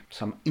some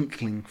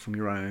inkling from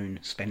your own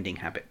spending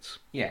habits.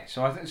 Yeah,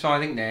 so I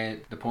think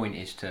the point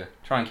is to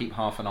try and keep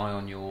half an eye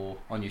on your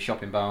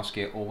shopping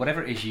basket, or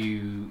whatever it is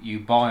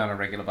you buy on a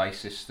regular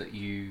basis that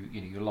you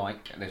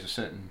like. There's a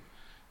certain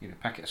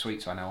packet of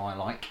sweets I know I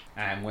like,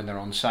 and when they're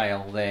on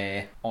sale,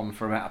 they're on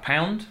for about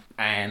 £1.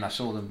 And I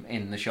saw them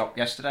in the shop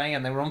yesterday,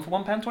 and they were on for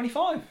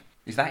 £1.25.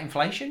 Is that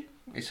inflation?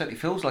 It certainly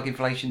feels like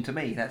inflation to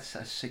me. That's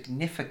a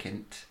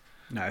significant...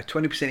 No, a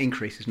 20%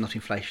 increase is not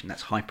inflation,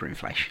 that's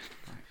hyperinflation.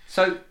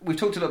 So we've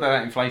talked a little bit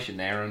about inflation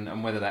there,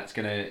 and whether that's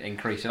going to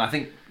increase. And I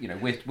think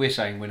we're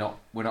saying we're not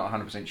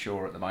 100%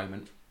 sure at the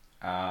moment,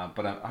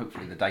 but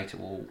hopefully the data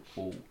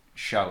will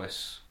show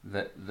us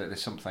that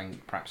there's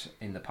something perhaps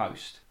in the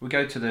post. We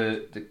go to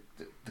the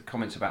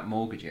comments about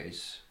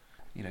mortgages.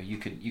 You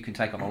can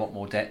take on a lot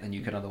more debt than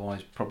you can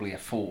otherwise probably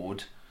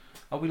afford.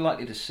 Are we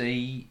likely to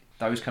see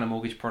those kind of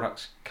mortgage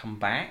products come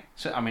back?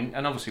 So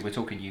and obviously we're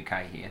talking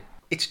UK here.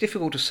 It's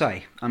difficult to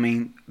say.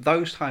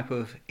 Those type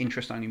of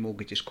interest-only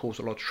mortgages caused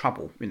a lot of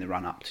trouble in the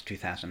run-up to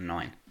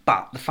 2009.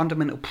 But the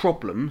fundamental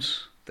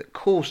problems that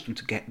caused them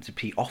to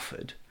be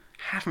offered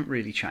haven't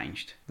really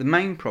changed. The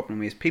main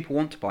problem is people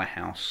want to buy a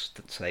house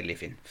that they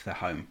live in for their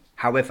home.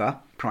 However,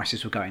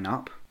 prices were going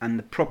up, and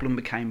the problem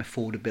became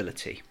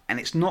affordability. And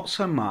it's not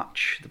so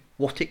much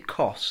what it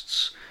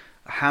costs,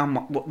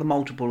 what the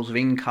multiples of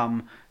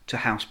income to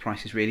house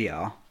prices really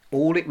are.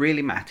 All it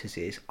really matters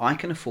is I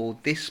can afford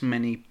this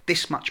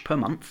much per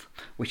month,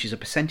 which is a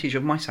percentage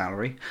of my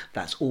salary.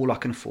 That's all I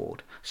can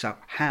afford. So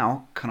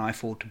how can I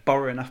afford to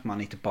borrow enough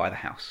money to buy the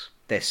house?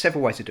 There's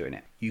several ways of doing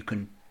it. You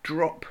can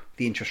drop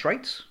the interest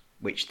rates,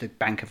 which the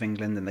Bank of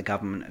England and the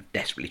government have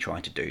desperately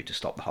tried to do to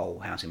stop the whole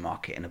housing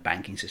market and the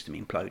banking system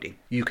imploding.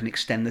 You can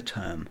extend the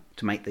term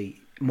to make the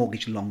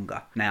mortgage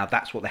longer. Now,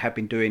 that's what they have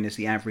been doing, as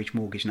the average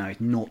mortgage now is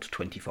not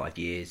 25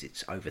 years,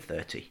 it's over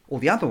 30. Or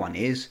the other one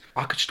is,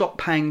 I could stop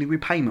paying the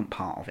repayment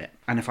part of it.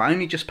 And if I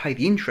only just pay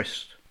the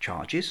interest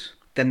charges,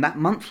 then that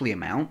monthly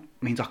amount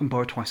means I can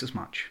borrow twice as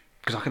much,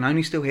 because I can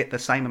only still hit the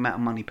same amount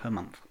of money per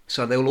month.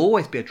 So there will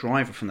always be a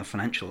driver from the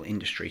financial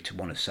industry to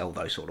want to sell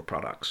those sort of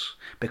products,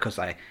 because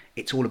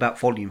it's all about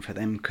volume for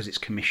them, because it's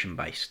commission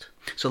based.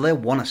 So they'll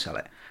want to sell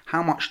it.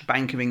 How much the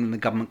Bank of England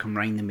and the government can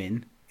rein them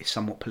in is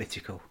somewhat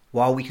political.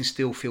 While we can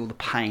still feel the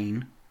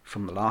pain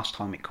from the last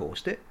time it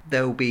caused it,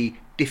 there will be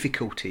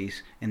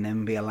difficulties in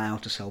them being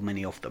allowed to sell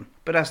many of them.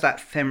 But as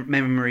that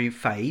memory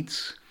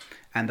fades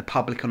and the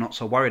public are not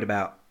so worried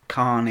about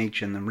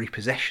carnage and the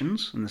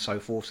repossessions and so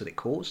forth that it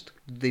caused,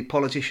 the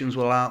politicians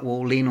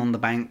will lean on the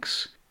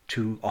banks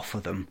to offer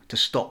them to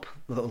stop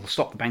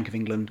the Bank of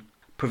England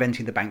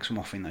preventing the banks from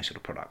offering those sort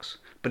of products.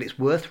 But it's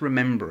worth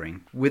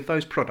remembering, with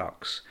those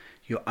products,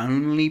 you're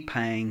only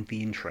paying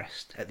the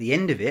interest. At the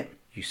end of it,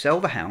 you sell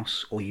the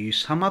house or use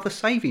some other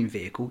saving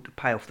vehicle to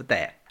pay off the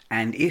debt.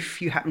 And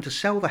if you happen to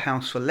sell the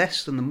house for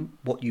less than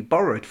what you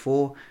borrowed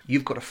for,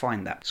 you've got to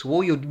find that. So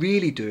all you're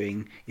really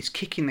doing is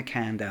kicking the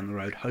can down the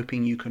road,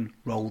 hoping you can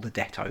roll the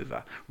debt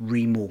over,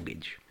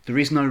 remortgage. There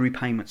is no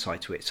repayment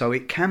side to it. So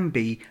it can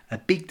be a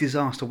big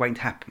disaster waiting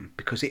to happen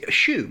because it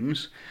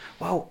assumes,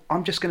 well,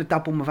 I'm just going to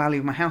double the value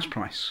of my house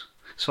price.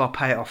 So I'll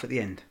pay it off at the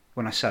end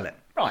when I sell it.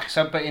 Right,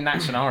 so but in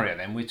that scenario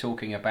then, we're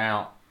talking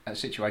about a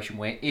situation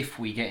where if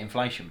we get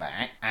inflation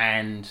back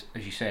and,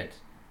 as you said,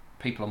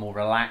 people are more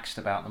relaxed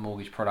about the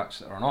mortgage products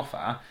that are on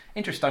offer,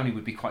 interest only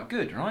would be quite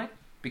good, right?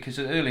 Because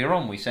earlier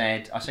on we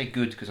said, I say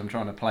good because I'm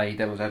trying to play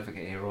devil's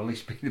advocate here, or at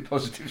least be the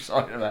positive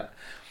side of that.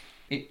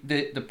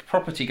 The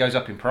property goes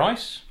up in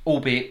price,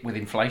 albeit with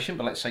inflation,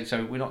 but let's say,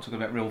 so we're not talking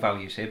about real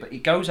values here, but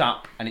it goes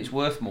up and it's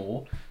worth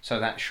more, so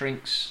that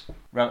shrinks,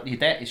 your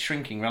debt is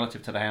shrinking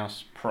relative to the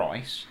house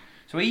price.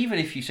 So even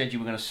if you said you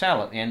were going to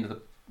sell at the end of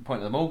the point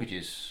of the mortgage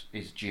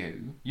is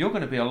due, you're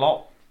going to have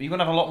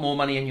a lot more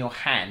money in your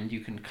hand. You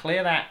can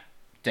clear that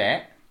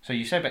debt. So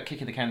you say about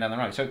kicking the can down the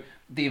road. So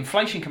the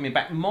inflation coming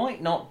back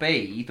might not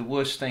be the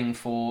worst thing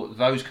for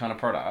those kind of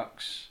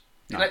products.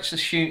 No. Let's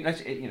just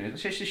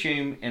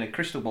assume in a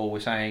crystal ball we're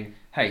saying,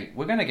 hey,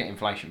 we're going to get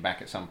inflation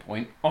back at some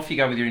point. Off you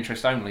go with your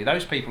interest only.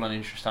 Those people on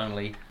interest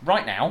only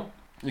right now,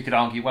 you could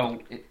argue, well,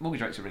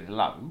 mortgage rates are really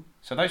low.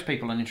 So those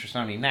people on interest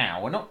only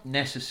now are not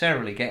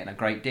necessarily getting a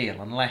great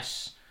deal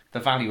unless the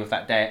value of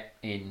that debt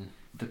in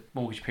the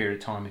mortgage period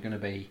of time is going to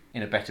be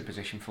in a better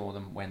position for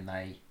them when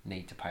they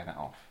need to pay that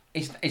off.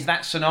 Is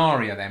that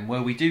scenario then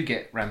where we do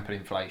get rampant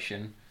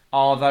inflation?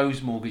 Are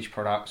those mortgage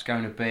products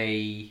going to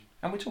be,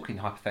 and we're talking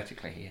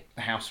hypothetically here,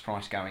 the house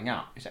price going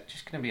up? Is that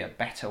just going to be a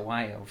better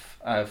way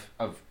of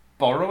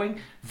borrowing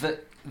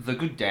the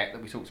good debt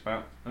that we talked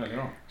about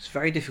earlier on? It's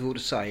very difficult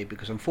to say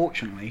because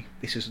unfortunately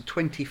this is a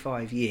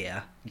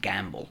 25-year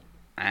gamble,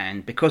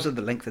 and because of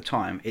the length of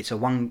time, it's a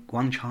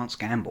one chance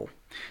gamble.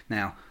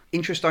 Now,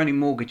 interest-only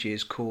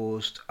mortgages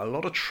caused a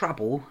lot of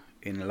trouble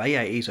in the late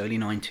 80s, early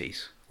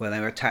 90s, where they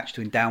were attached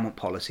to endowment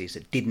policies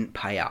that didn't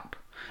pay up.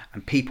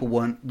 And people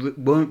weren't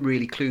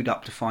really clued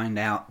up to find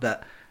out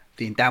that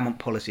the endowment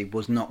policy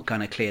was not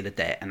going to clear the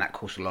debt, and that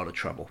caused a lot of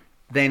trouble.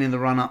 Then in the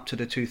run-up to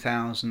the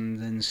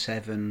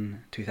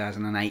 2007,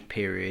 2008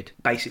 period,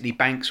 basically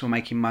banks were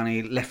making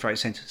money left, right,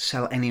 centre,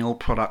 sell any old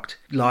product,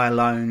 liar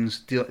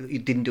loans, you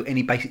didn't do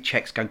any basic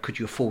checks going, could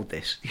you afford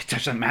this? It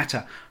doesn't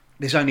matter.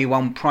 There's only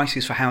one,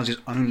 prices for houses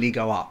only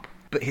go up.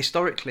 But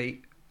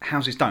historically,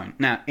 houses don't.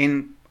 Now,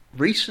 in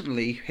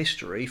recently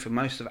history, for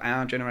most of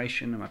our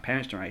generation and my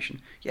parents'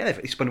 generation, yeah,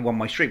 it's been a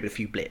one-way street with a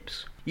few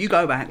blips. You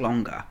go back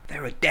longer,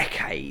 there are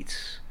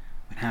decades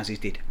when houses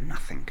did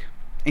nothing.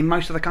 In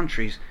most of the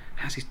countries,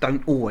 houses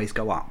don't always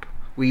go up.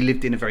 We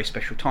lived in a very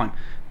special time,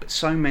 but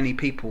so many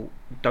people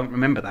don't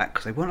remember that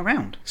because they weren't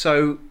around.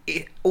 So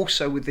it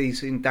also with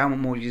these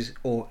endowment mortgages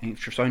or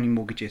interest-only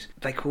mortgages,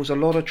 they cause a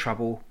lot of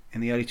trouble in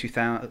the early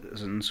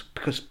 2000s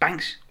because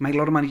banks made a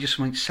lot of money just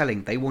from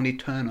selling. They wanted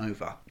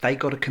turnover. They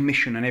got a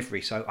commission on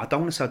every. So I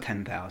don't want to sell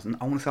 10,000.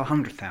 I want to sell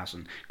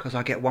 100,000 because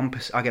I get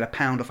a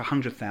pound off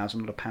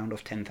 100,000 or a pound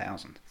off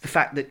 10,000. The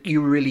fact that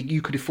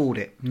you could afford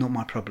it, not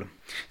my problem.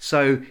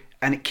 So,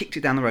 and it kicked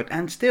it down the road.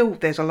 And still,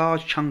 there's a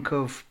large chunk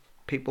of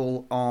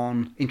people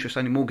on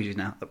interest-only mortgages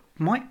now that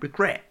might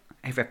regret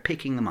if they're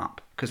picking them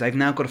up because they've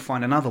now got to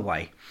find another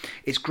way.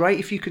 It's great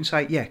if you can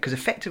say, yeah, because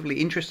effectively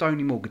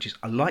interest-only mortgages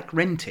are like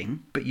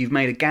renting, but you've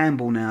made a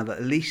gamble now that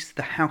at least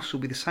the house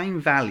will be the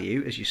same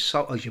value as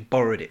you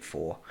borrowed it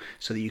for,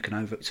 so that you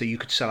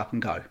could sell up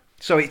and go.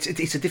 So it's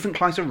a different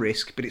class of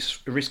risk, but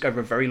it's a risk over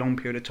a very long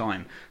period of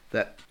time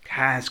that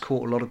has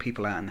caught a lot of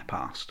people out in the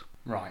past.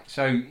 Right.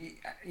 So,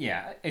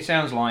 yeah, it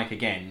sounds like,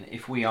 again,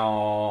 if we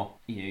are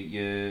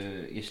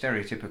your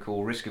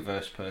stereotypical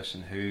risk-averse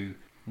person who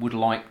would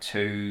like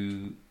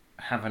to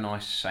have a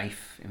nice,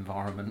 safe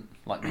environment,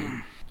 like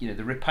me,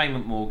 the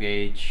repayment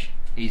mortgage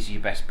is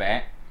your best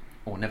bet,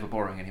 or never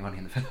borrowing any money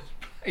in the first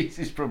place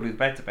is probably the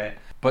better bet.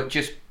 But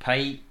just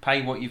pay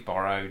what you've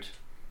borrowed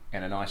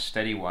in a nice,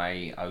 steady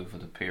way over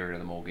the period of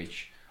the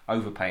mortgage.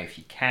 Overpay if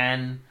you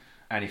can,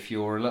 and if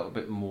you're a little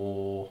bit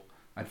more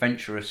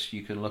adventurous,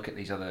 you can look at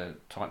these other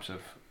types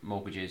of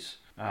mortgages.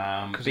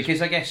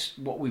 Because I guess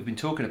what we've been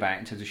talking about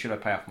in terms of should I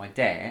pay off my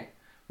debt,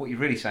 what you're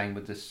really saying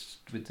with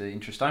the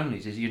interest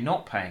onlys is you're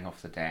not paying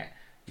off the debt,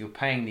 you're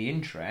paying the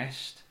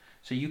interest,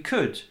 so you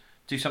could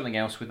do something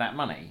else with that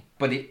money.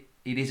 But it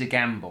is a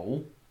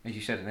gamble, as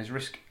you said, and there's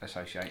risk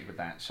associated with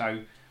that.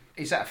 So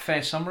is that a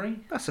fair summary?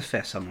 That's a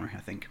fair summary,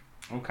 I think.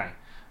 Okay.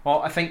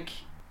 Well, I think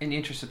in the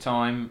interest of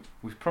time,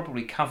 we've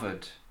probably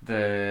covered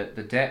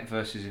the debt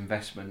versus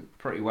investment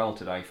pretty well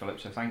today,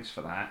 Philip, so thanks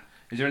for that.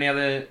 Is there any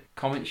other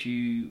comments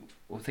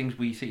or things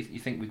you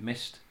think we've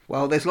missed?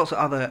 Well, there's lots of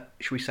other,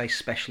 should we say,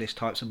 specialist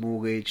types of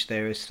mortgage.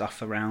 There is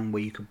stuff around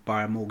where you could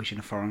buy a mortgage in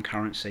a foreign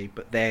currency,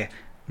 but they're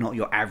not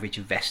your average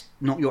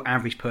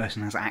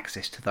person has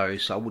access to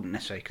those, so I wouldn't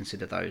necessarily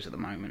consider those at the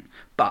moment.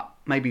 But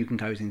maybe we can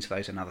go into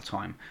those another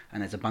time.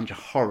 And there's a bunch of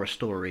horror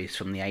stories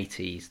from the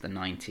 80s, the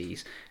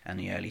 90s, and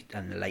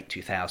the late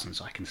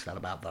 2000s I can tell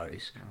about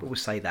those. But we'll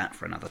say that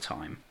for another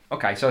time.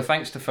 Okay, so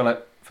thanks to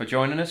Philip for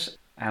joining us,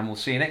 and we'll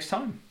see you next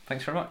time.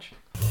 Thanks very much.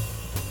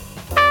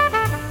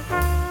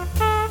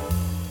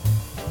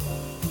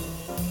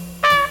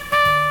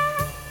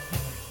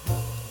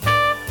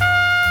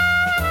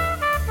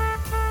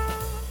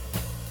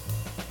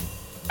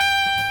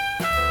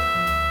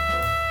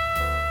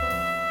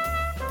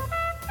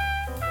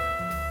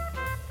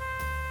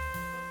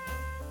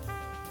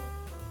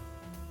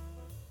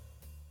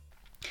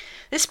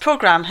 This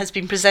programme has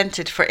been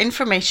presented for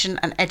information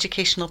and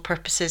educational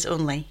purposes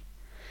only.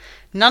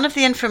 None of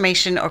the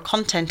information or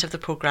content of the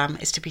programme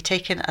is to be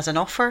taken as an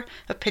offer,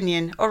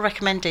 opinion or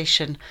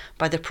recommendation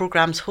by the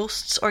programme's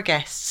hosts or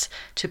guests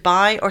to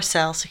buy or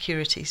sell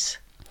securities.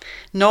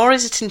 Nor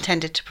is it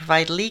intended to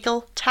provide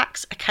legal,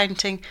 tax,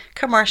 accounting,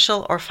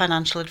 commercial or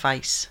financial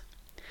advice.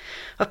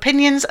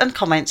 Opinions and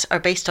comments are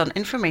based on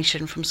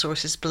information from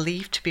sources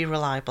believed to be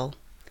reliable.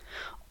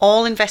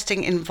 All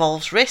investing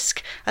involves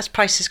risk as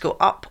prices go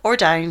up or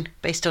down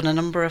based on a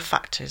number of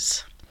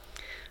factors.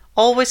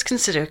 Always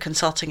consider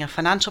consulting a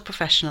financial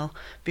professional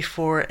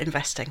before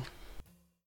investing.